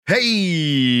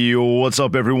Hey, what's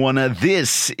up, everyone?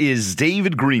 This is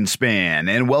David Greenspan,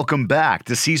 and welcome back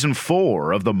to Season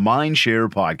 4 of the Mindshare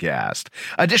Podcast.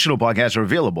 Additional podcasts are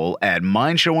available at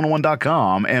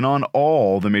mindshare101.com and on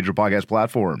all the major podcast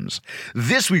platforms.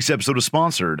 This week's episode is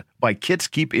sponsored by Kits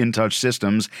Keep In Touch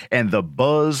Systems and the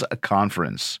Buzz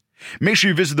Conference. Make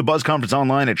sure you visit the Buzz Conference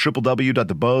online at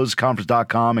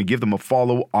www.thebuzzconference.com and give them a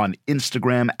follow on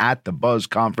Instagram at the Buzz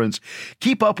Conference.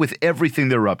 Keep up with everything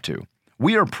they're up to.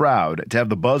 We are proud to have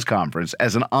the Buzz Conference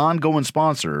as an ongoing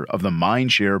sponsor of the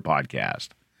Mindshare Podcast.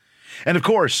 And of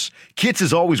course, Kits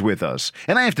is always with us.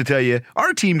 And I have to tell you,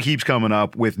 our team keeps coming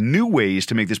up with new ways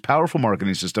to make this powerful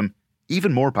marketing system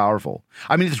even more powerful.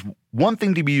 I mean, it's one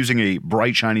thing to be using a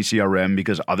bright, shiny CRM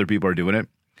because other people are doing it.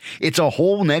 It's a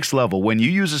whole next level when you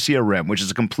use a CRM, which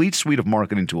is a complete suite of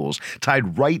marketing tools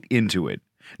tied right into it.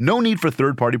 No need for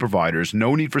third-party providers,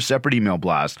 no need for separate email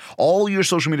blasts. All your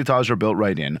social media ties are built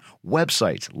right in.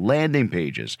 Websites, landing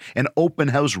pages, an open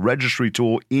house registry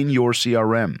tool in your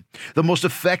CRM. The most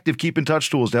effective keep-in-touch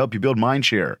tools to help you build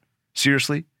mindshare.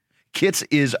 Seriously? Kits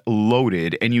is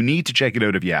loaded, and you need to check it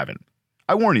out if you haven't.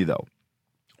 I warn you, though.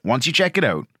 Once you check it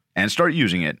out and start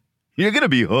using it, you're going to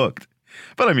be hooked.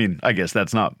 But I mean, I guess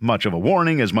that's not much of a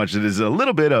warning as much as it is a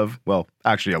little bit of, well,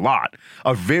 actually a lot,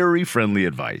 of very friendly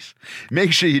advice.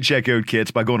 Make sure you check out Kits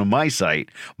by going to my site,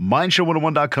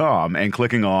 mindshare101.com, and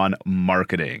clicking on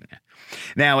Marketing.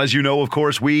 Now, as you know, of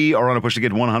course, we are on a push to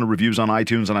get 100 reviews on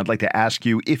iTunes, and I'd like to ask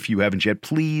you, if you haven't yet,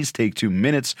 please take 2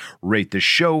 minutes, rate the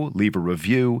show, leave a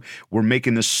review. We're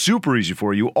making this super easy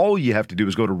for you. All you have to do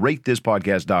is go to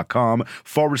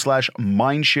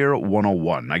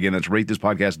ratethispodcast.com/mindshare101. Again, that's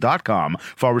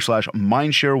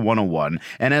ratethispodcast.com/mindshare101.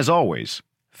 And as always,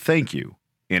 thank you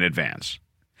in advance.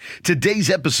 Today's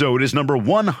episode is number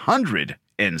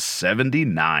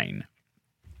 179.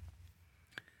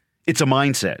 It's a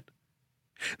mindset.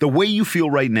 The way you feel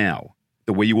right now,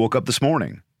 the way you woke up this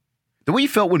morning, the way you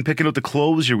felt when picking out the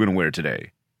clothes you're going to wear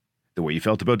today, the way you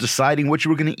felt about deciding what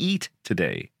you were going to eat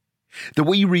today, the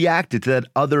way you reacted to that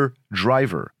other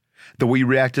driver, the way you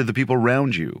reacted to the people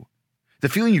around you, the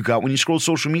feeling you got when you scrolled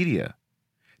social media,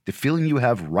 the feeling you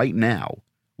have right now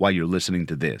while you're listening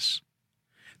to this,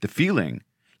 the feeling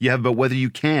you have about whether you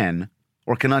can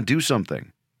or cannot do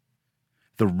something,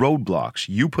 the roadblocks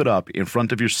you put up in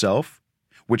front of yourself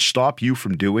which stop you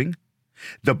from doing,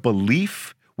 the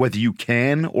belief whether you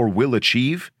can or will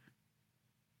achieve,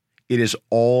 it is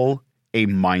all a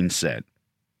mindset.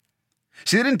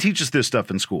 See, they didn't teach us this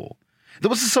stuff in school. There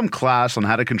wasn't some class on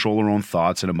how to control our own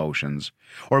thoughts and emotions,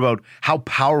 or about how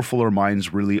powerful our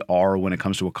minds really are when it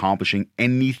comes to accomplishing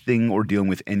anything or dealing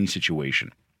with any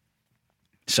situation.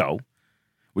 So,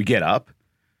 we get up,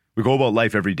 we go about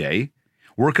life every day,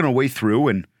 working our way through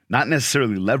and not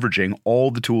necessarily leveraging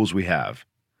all the tools we have.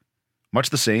 Much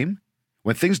the same,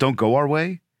 when things don't go our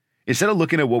way, instead of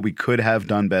looking at what we could have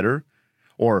done better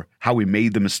or how we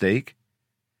made the mistake,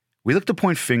 we look to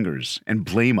point fingers and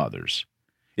blame others.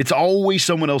 It's always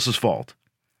someone else's fault.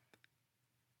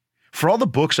 For all the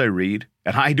books I read,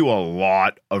 and I do a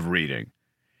lot of reading,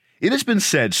 it has been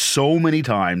said so many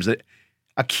times that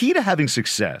a key to having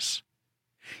success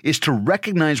is to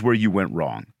recognize where you went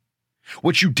wrong,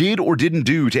 what you did or didn't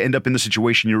do to end up in the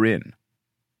situation you're in,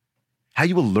 how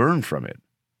you will learn from it,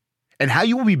 and how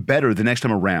you will be better the next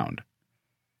time around.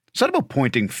 It's not about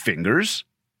pointing fingers.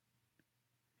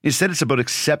 Instead, it's about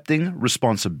accepting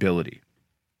responsibility.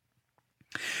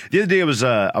 The other day,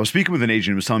 I was speaking with an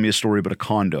agent who was telling me a story about a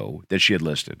condo that she had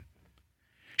listed.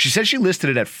 She said she listed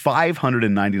it at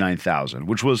 $599,000,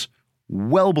 which was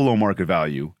well below market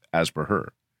value as per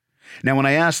her. Now, when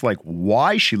I asked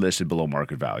why she listed below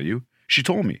market value, she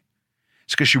told me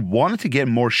it's because she wanted to get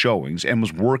more showings and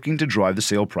was working to drive the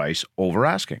sale price over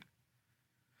asking.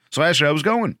 So I asked her how it was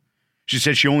going. She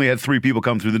said she only had 3 people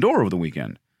come through the door over the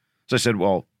weekend. So I said,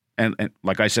 well, and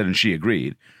like I said, and she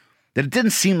agreed, that it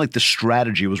didn't seem like the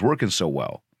strategy was working so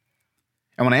well.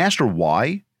 And when I asked her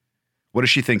why, what does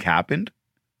she think happened?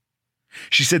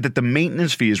 She said that the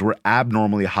maintenance fees were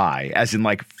abnormally high, as in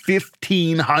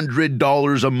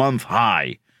 $1,500 a month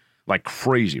high. Like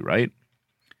crazy, right?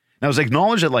 And I was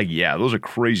acknowledged that yeah, those are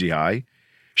crazy high.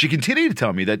 She continued to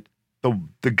tell me that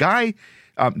the guy,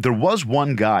 there was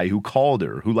one guy who called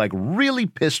her who really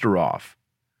pissed her off.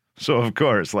 So of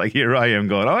course, here I am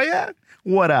going, oh yeah,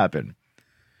 what happened?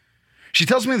 She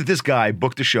tells me that this guy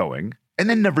booked a showing and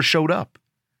then never showed up.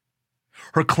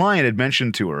 Her client had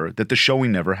mentioned to her that the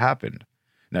showing never happened.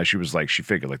 Now she was she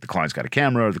figured the client's got a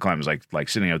camera, the client was like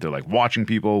sitting out there watching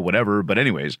people, whatever. But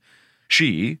anyways,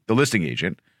 she, the listing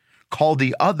agent, called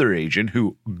the other agent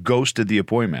who ghosted the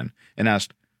appointment and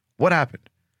asked, what happened?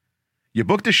 You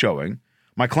booked a showing,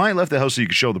 My client left the house so you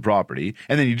could show the property,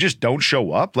 and then you just don't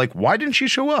show up? Like, why didn't she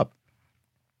show up?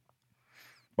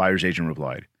 Buyer's agent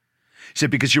replied. He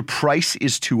said, because your price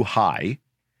is too high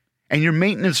and your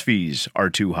maintenance fees are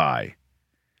too high.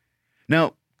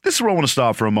 Now, this is where I want to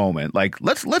stop for a moment. Like,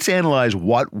 let's analyze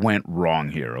what went wrong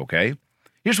here, okay?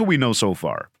 Here's what we know so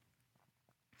far.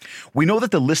 We know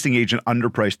that the listing agent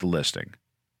underpriced the listing.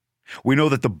 We know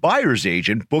that the buyer's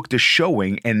agent booked a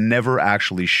showing and never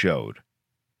actually showed.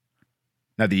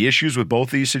 Now, the issues with both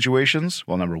these situations,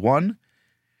 well, number one,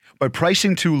 by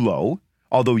pricing too low,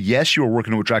 although yes, you are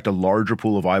working to attract a larger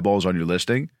pool of eyeballs on your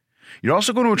listing, you're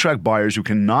also going to attract buyers who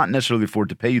cannot necessarily afford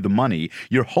to pay you the money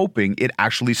you're hoping it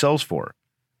actually sells for,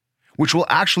 which will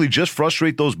actually just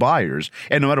frustrate those buyers,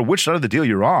 and no matter which side of the deal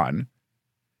you're on,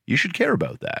 you should care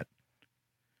about that.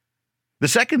 The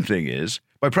second thing is,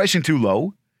 by pricing too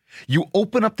low, you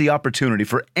open up the opportunity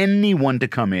for anyone to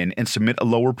come in and submit a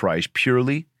lower price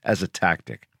purely as a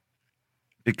tactic.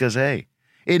 Because, hey,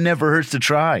 it never hurts to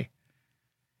try.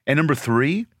 And number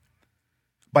three,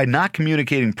 by not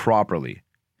communicating properly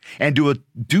and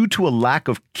due to a lack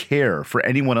of care for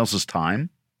anyone else's time,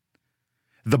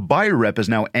 the buyer rep has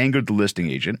now angered the listing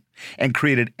agent and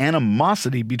created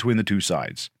animosity between the two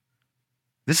sides.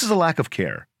 This is a lack of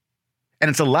care, and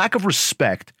it's a lack of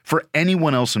respect for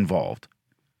anyone else involved.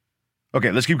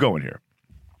 Okay, let's keep going here.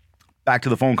 Back to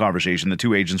the phone conversation the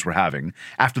two agents were having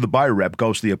after the buyer rep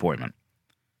goes to the appointment.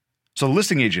 So the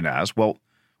listing agent asks, well,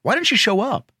 why didn't she show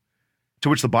up? To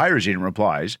which the buyer's agent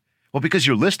replies, well, because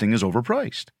your listing is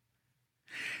overpriced.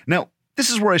 Now, this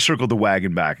is where I circled the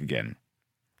wagon back again,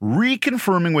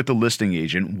 reconfirming with the listing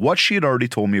agent what she had already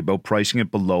told me about pricing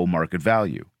it below market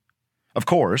value. Of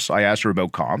course, I asked her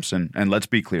about comps, and let's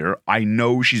be clear, I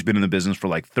know she's been in the business for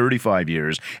like 35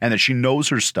 years and that she knows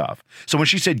her stuff. So when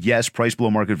she said yes, price below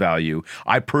market value,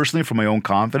 I personally, from my own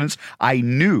confidence, I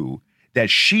knew that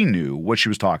she knew what she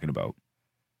was talking about.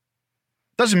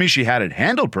 Doesn't mean she had it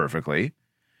handled perfectly,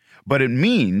 but it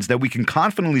means that we can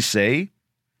confidently say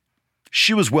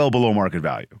she was well below market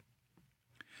value.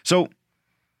 So,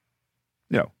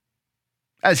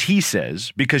 as he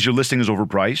says, because your listing is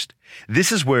overpriced,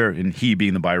 this is where, and he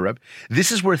being the buyer rep,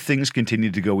 this is where things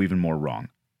continue to go even more wrong.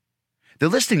 The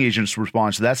listing agent's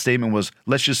response to that statement was,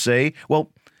 let's just say, well,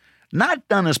 not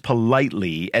done as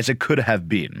politely as it could have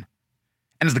been.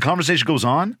 And as the conversation goes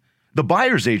on, the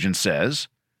buyer's agent says,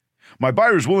 my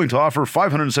buyer is willing to offer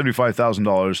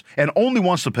 $575,000 and only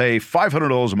wants to pay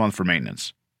 $500 a month for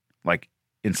maintenance, like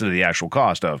instead of the actual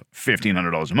cost of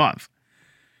 $1,500 a month.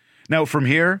 Now, from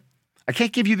here, I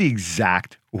can't give you the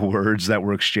exact words that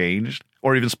were exchanged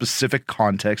or even specific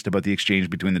context about the exchange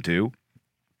between the two.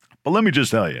 But let me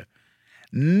just tell you,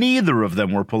 neither of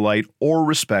them were polite or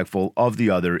respectful of the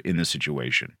other in the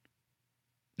situation.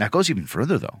 Now, it goes even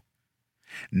further, though.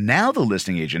 Now the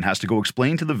listing agent has to go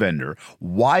explain to the vendor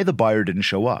why the buyer didn't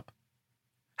show up.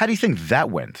 How do you think that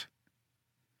went?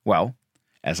 Well,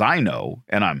 as I know,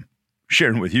 and I'm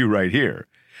sharing with you right here,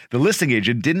 the listing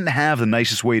agent didn't have the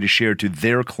nicest way to share to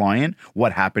their client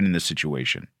what happened in this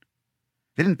situation.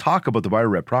 They didn't talk about the buyer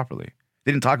rep properly.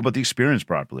 They didn't talk about the experience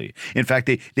properly. In fact,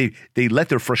 they let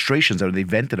their frustrations out and they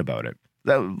vented about it.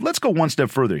 Now, let's go one step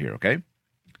further here, okay?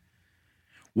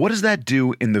 What does that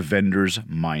do in the vendor's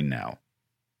mind now?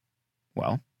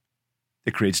 Well,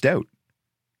 it creates doubt.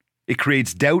 It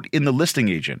creates doubt in the listing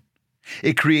agent.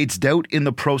 It creates doubt in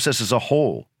the process as a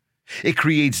whole. It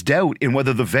creates doubt in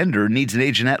whether the vendor needs an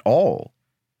agent at all.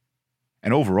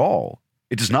 And overall,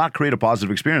 it does not create a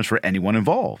positive experience for anyone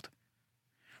involved,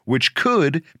 which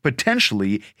could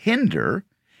potentially hinder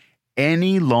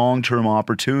any long-term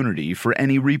opportunity for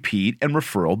any repeat and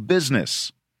referral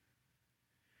business.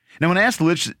 Now, when I asked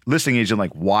the listing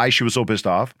agent why she was so pissed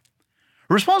off,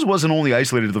 her response wasn't only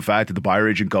isolated to the fact that the buyer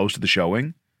agent goes to the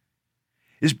showing.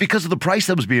 It's because of the price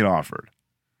that was being offered.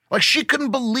 She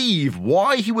couldn't believe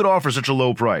why he would offer such a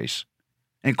low price.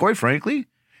 And quite frankly,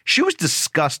 she was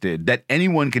disgusted that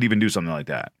anyone could even do something like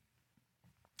that.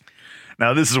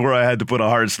 Now, this is where I had to put a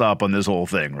hard stop on this whole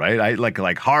thing, right? I like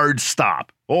hard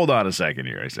stop. Hold on a second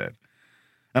here, I said.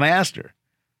 And I asked her,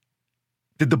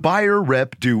 did the buyer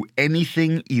rep do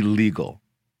anything illegal?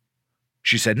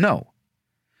 She said no.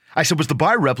 I said, was the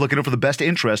buyer rep looking out for the best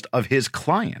interest of his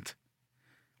client?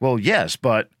 Well, yes,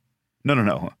 but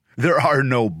no. There are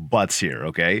no buts here,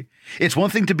 okay? It's one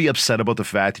thing to be upset about the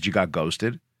fact that you got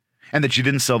ghosted and that you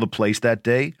didn't sell the place that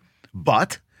day,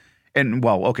 but, and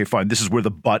well, okay, fine, this is where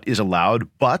the but is allowed,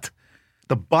 but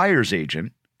the buyer's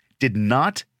agent did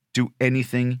not do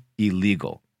anything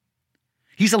illegal.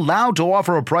 He's allowed to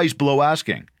offer a price below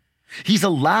asking. He's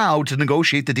allowed to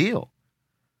negotiate the deal.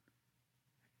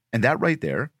 And that right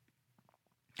there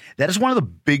That is one of the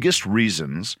biggest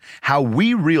reasons how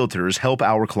we realtors help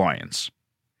our clients.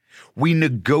 We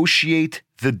negotiate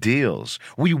the deals.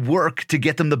 We work to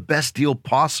get them the best deal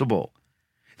possible.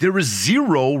 There is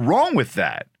zero wrong with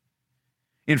that.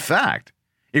 In fact,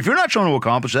 if you're not trying to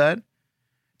accomplish that,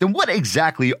 then what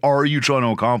exactly are you trying to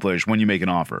accomplish when you make an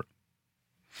offer?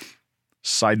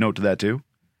 Side note to that too,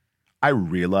 I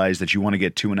realize that you want to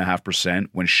get 2.5%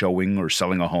 when showing or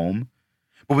selling a home,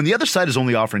 but when the other side is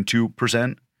only offering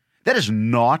 2%, that is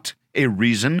not a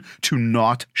reason to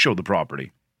not show the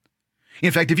property.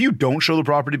 In fact, if you don't show the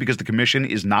property because the commission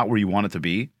is not where you want it to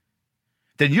be,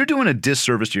 then you're doing a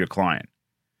disservice to your client,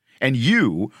 and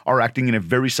you are acting in a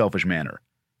very selfish manner.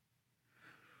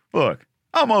 Look,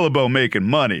 I'm all about making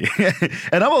money,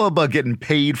 and I'm all about getting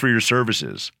paid for your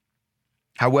services.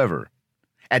 However,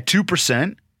 at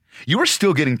 2%, you are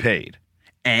still getting paid.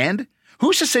 And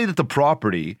who's to say that the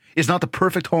property is not the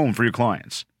perfect home for your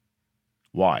clients?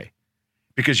 Why?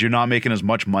 Because you're not making as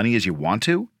much money as you want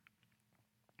to?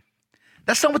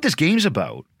 That's not what this game's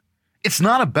about. It's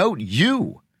not about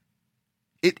you.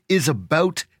 It is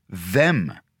about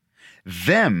them.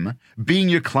 Them being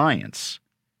your clients.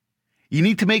 You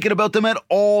need to make it about them at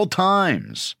all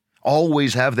times.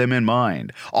 Always have them in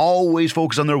mind. Always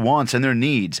focus on their wants and their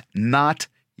needs, not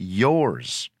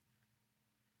yours.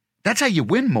 That's how you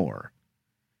win more.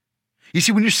 You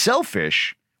see, when you're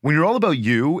selfish, when you're all about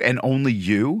you and only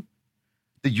you,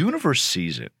 the universe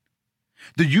sees it.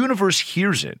 The universe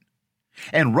hears it.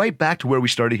 And right back to where we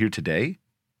started here today,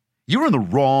 you're in the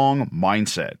wrong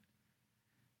mindset.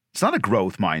 It's not a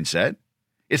growth mindset.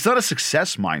 It's not a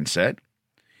success mindset.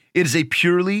 It is a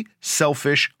purely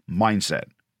selfish mindset.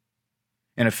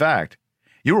 And in fact,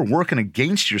 you are working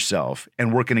against yourself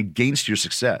and working against your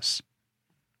success.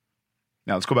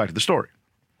 Now let's go back to the story.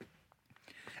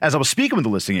 As I was speaking with the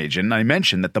listing agent, I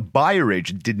mentioned that the buyer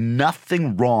agent did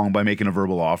nothing wrong by making a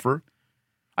verbal offer.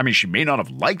 I mean, she may not have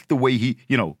liked the way he,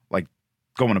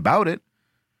 going about it,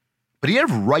 but he had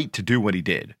a right to do what he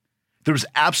did. There was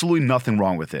absolutely nothing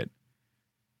wrong with it.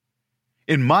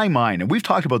 In my mind, and we've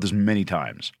talked about this many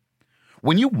times,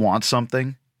 when you want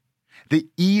something, the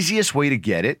easiest way to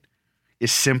get it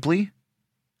is simply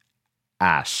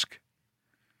ask.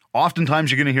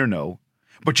 Oftentimes you're going to hear no,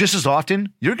 but just as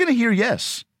often, you're going to hear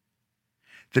yes.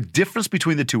 The difference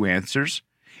between the two answers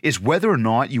is whether or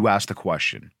not you ask the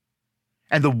question.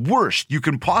 And the worst you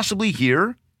can possibly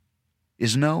hear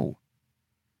is no.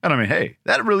 And I mean, hey,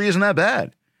 that really isn't that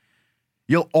bad.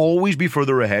 You'll always be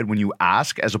further ahead when you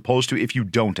ask as opposed to if you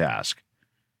don't ask.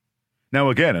 Now,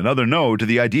 again, another no to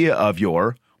the idea of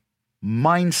your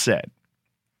mindset.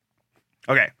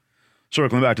 Okay,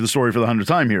 circling back to the story for the 100th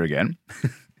time here again.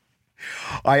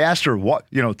 I asked her,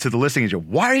 to the listing agent,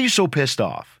 why are you so pissed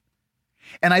off?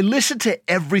 And I listened to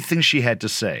everything she had to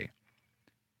say.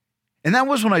 And that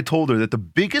was when I told her that the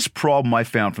biggest problem I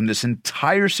found from this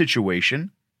entire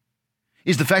situation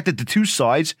is the fact that the two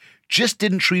sides just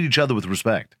didn't treat each other with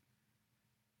respect.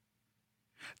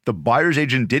 The buyer's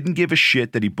agent didn't give a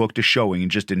shit that he booked a showing and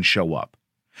just didn't show up.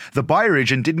 The buyer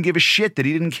agent didn't give a shit that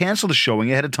he didn't cancel the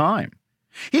showing ahead of time.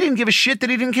 He didn't give a shit that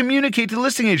he didn't communicate to the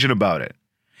listing agent about it.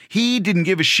 He didn't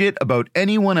give a shit about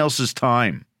anyone else's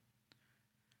time.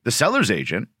 The seller's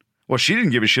agent, well, she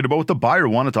didn't give a shit about what the buyer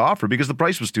wanted to offer because the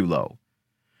price was too low.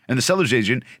 And the seller's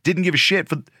agent didn't give a shit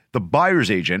for the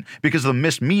buyer's agent because of the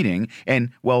missed meeting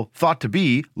and, thought to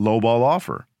be lowball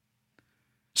offer.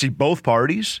 See, both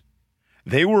parties,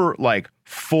 they were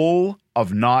full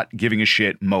of not giving a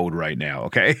shit mode right now,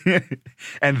 okay?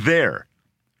 And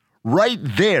right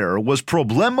there was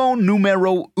problema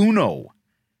numero uno.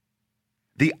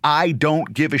 The I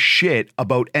don't give a shit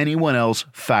about anyone else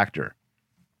factor.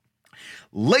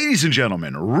 Ladies and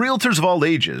gentlemen, realtors of all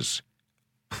ages,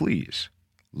 please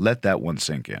let that one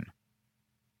sink in.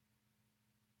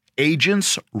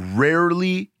 Agents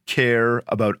rarely care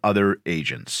about other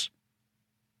agents.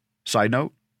 Side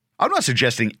note, I'm not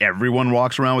suggesting everyone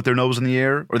walks around with their nose in the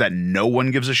air or that no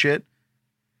one gives a shit.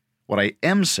 What I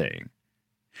am saying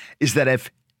is that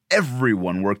if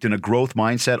everyone worked in a growth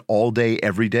mindset all day,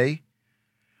 every day,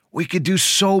 we could do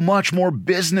so much more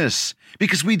business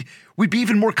because we'd be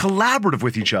even more collaborative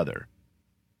with each other.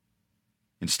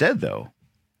 Instead, though,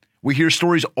 we hear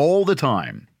stories all the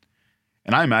time,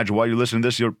 and I imagine while you're listening to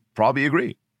this, you'll probably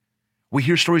agree. We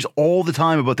hear stories all the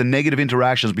time about the negative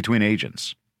interactions between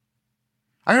agents.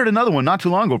 I heard another one not too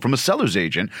long ago from a seller's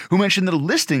agent who mentioned that a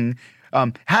listing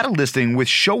had a listing with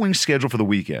showing scheduled for the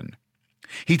weekend.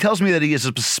 He tells me that he has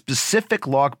specific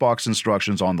lockbox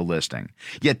instructions on the listing,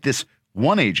 yet this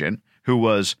one agent, who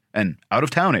was an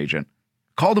out-of-town agent,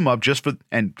 called him up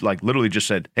literally just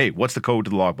said, hey, what's the code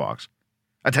to the lockbox?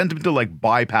 attempting to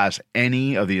bypass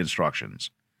any of the instructions.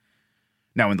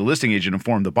 Now, when the listing agent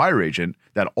informed the buyer agent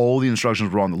that all the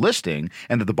instructions were on the listing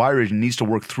and that the buyer agent needs to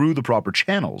work through the proper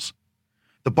channels,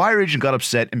 the buyer agent got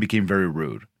upset and became very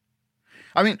rude.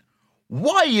 I mean,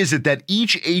 why is it that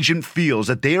each agent feels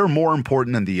that they are more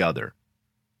important than the other?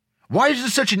 Why is there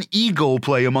such an ego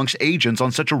play amongst agents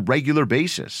on such a regular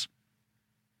basis?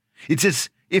 It's as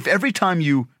if every time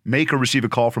you make or receive a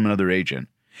call from another agent,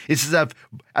 it's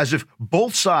as if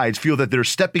both sides feel that they're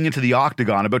stepping into the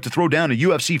octagon about to throw down a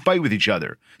UFC fight with each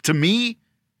other. To me,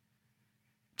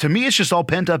 it's just all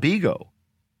pent-up ego.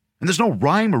 And there's no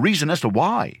rhyme or reason as to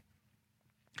why.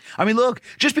 I mean, look,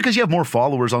 just because you have more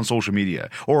followers on social media,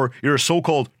 or you're a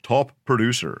so-called top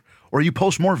producer, or you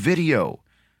post more video,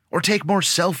 or take more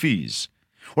selfies,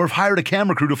 or have hired a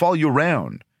camera crew to follow you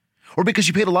around, or because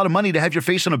you paid a lot of money to have your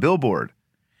face on a billboard,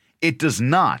 it does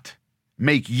not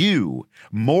make you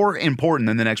more important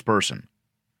than the next person.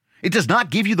 It does not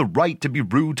give you the right to be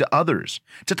rude to others,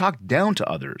 to talk down to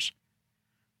others,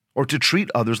 or to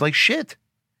treat others like shit.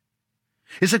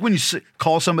 It's like when you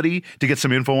call somebody to get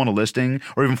some info on a listing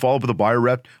or even follow up with a buyer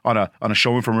rep on a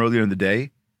showing from earlier in the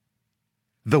day.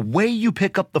 The way you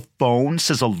pick up the phone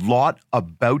says a lot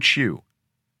about you.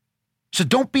 So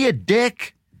don't be a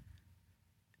dick.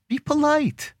 Be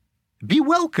polite. Be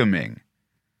welcoming.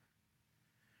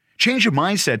 Change your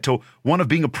mindset to one of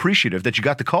being appreciative that you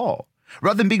got the call,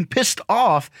 rather than being pissed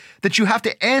off that you have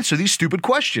to answer these stupid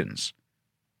questions.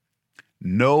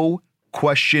 No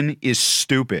question is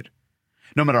stupid.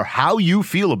 No matter how you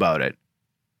feel about it,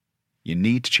 you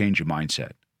need to change your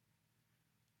mindset.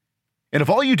 And if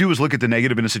all you do is look at the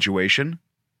negative in a situation,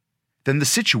 then the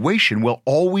situation will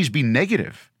always be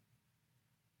negative.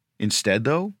 Instead,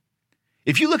 though,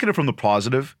 if you look at it from the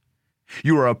positive,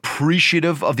 you are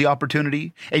appreciative of the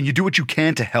opportunity, and you do what you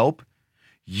can to help,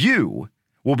 you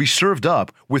will be served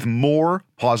up with more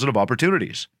positive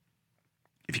opportunities.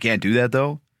 If you can't do that,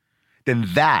 though, then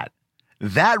that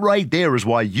right there is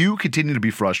why you continue to be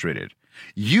frustrated.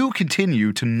 You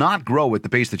continue to not grow at the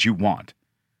pace that you want.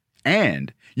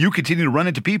 And you continue to run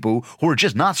into people who are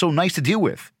just not so nice to deal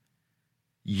with.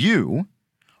 You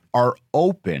are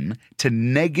open to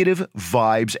negative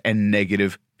vibes and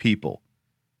negative people.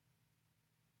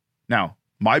 Now,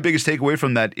 my biggest takeaway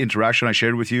from that interaction I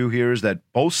shared with you here is that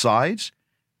both sides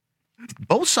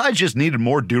just needed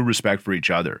more due respect for each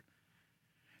other.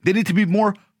 They need to be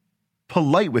more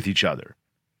polite with each other.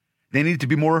 They need to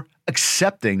be more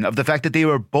accepting of the fact that they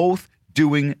are both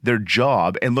doing their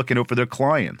job and looking out for their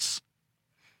clients.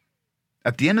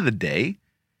 At the end of the day,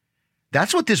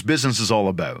 that's what this business is all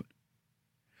about.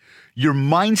 Your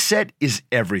mindset is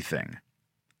everything.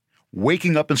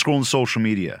 Waking up and scrolling social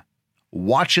media,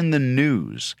 watching the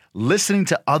news, listening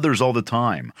to others all the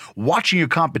time, watching your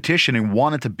competition and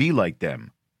wanting to be like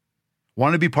them,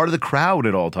 wanting to be part of the crowd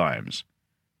at all times,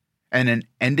 and then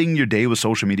ending your day with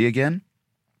social media again.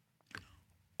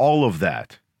 All of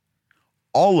it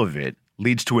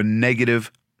leads to a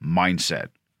negative mindset.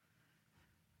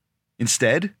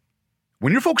 Instead,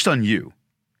 when you're focused on you,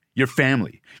 your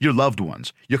family, your loved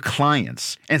ones, your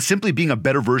clients, and simply being a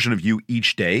better version of you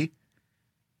each day,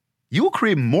 you will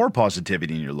create more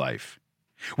positivity in your life,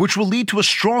 which will lead to a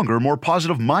stronger, more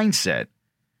positive mindset,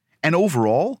 and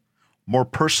overall, more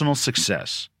personal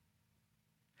success.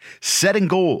 Setting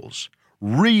goals,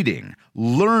 reading,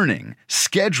 learning,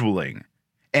 scheduling,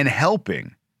 and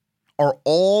helping are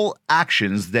all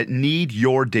actions that need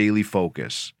your daily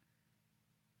focus.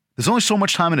 There's only so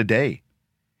much time in a day.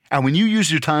 And when you use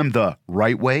your time the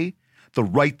right way, the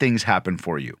right things happen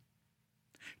for you.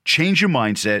 Change your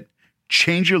mindset,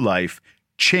 change your life,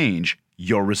 change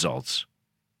your results.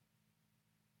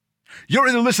 You're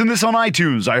either listening to this on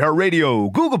iTunes,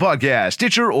 iHeartRadio, Google Podcasts,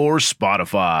 Stitcher, or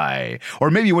Spotify. Or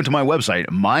maybe you went to my website,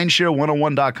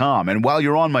 mindshare101.com. And while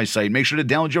you're on my site, make sure to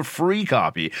download your free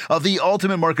copy of the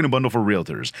Ultimate Marketing Bundle for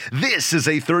Realtors. This is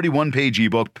a 31-page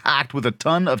ebook packed with a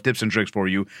ton of tips and tricks for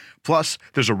you. Plus,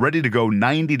 there's a ready-to-go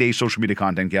 90-day social media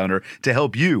content calendar to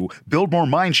help you build more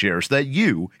mind share so that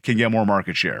you can get more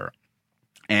market share.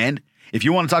 And if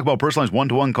you want to talk about personalized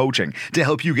one-to-one coaching to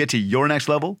help you get to your next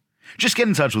level, just get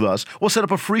in touch with us. We'll set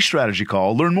up a free strategy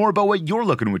call, learn more about what you're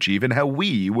looking to achieve, and how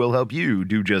we will help you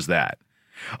do just that.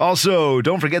 Also,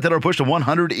 don't forget that our push to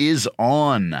 100 is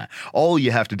on. All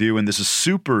you have to do, and this is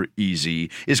super easy,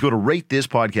 is go to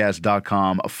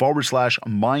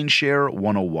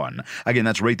ratethispodcast.com/mindshare101. Again,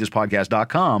 that's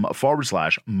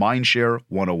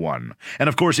ratethispodcast.com/mindshare101. And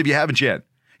of course, if you haven't yet,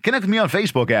 Connect with me on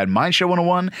Facebook at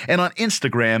Mindshare101 and on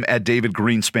Instagram at David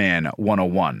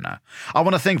Greenspan101. I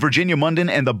want to thank Virginia Munden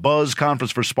and the Buzz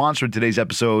Conference for sponsoring today's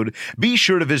episode. Be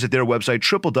sure to visit their website,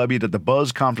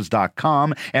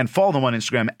 www.thebuzzconference.com, and follow them on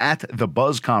Instagram at The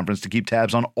Buzz Conference to keep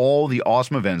tabs on all the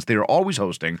awesome events they are always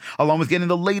hosting, along with getting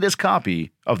the latest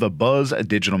copy of the Buzz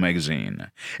Digital Magazine.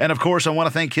 And of course, I want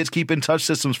to thank Kids Keep in Touch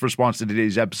Systems for sponsoring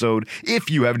today's episode. If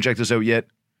you haven't checked this out yet,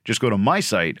 just go to my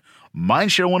site,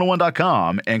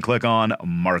 mindshare101.com, and click on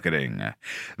Marketing.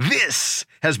 This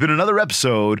has been another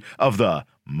episode of the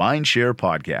Mindshare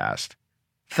Podcast.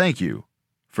 Thank you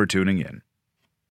for tuning in.